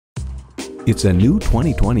It's a new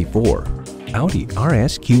 2024 Audi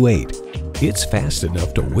RS-Q8. It's fast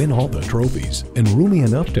enough to win all the trophies and roomy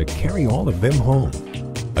enough to carry all of them home.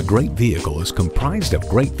 A great vehicle is comprised of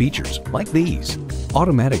great features like these: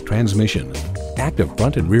 automatic transmission, active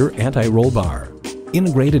front and rear anti-roll bar,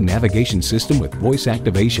 integrated navigation system with voice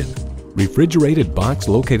activation, refrigerated box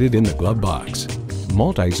located in the glove box,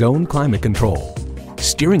 multi-zone climate control,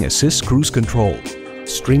 steering assist cruise control,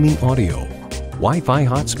 streaming audio, Wi-Fi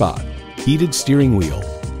hotspot, heated steering wheel,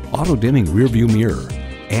 auto-dimming rear-view mirror,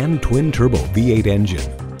 and twin-turbo V8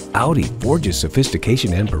 engine. Audi forges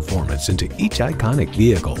sophistication and performance into each iconic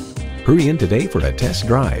vehicle. Hurry in today for a test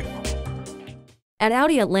drive. At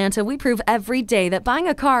Audi Atlanta, we prove every day that buying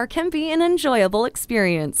a car can be an enjoyable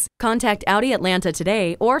experience. Contact Audi Atlanta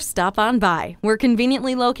today or stop on by. We're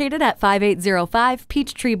conveniently located at 5805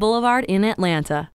 Peachtree Boulevard in Atlanta.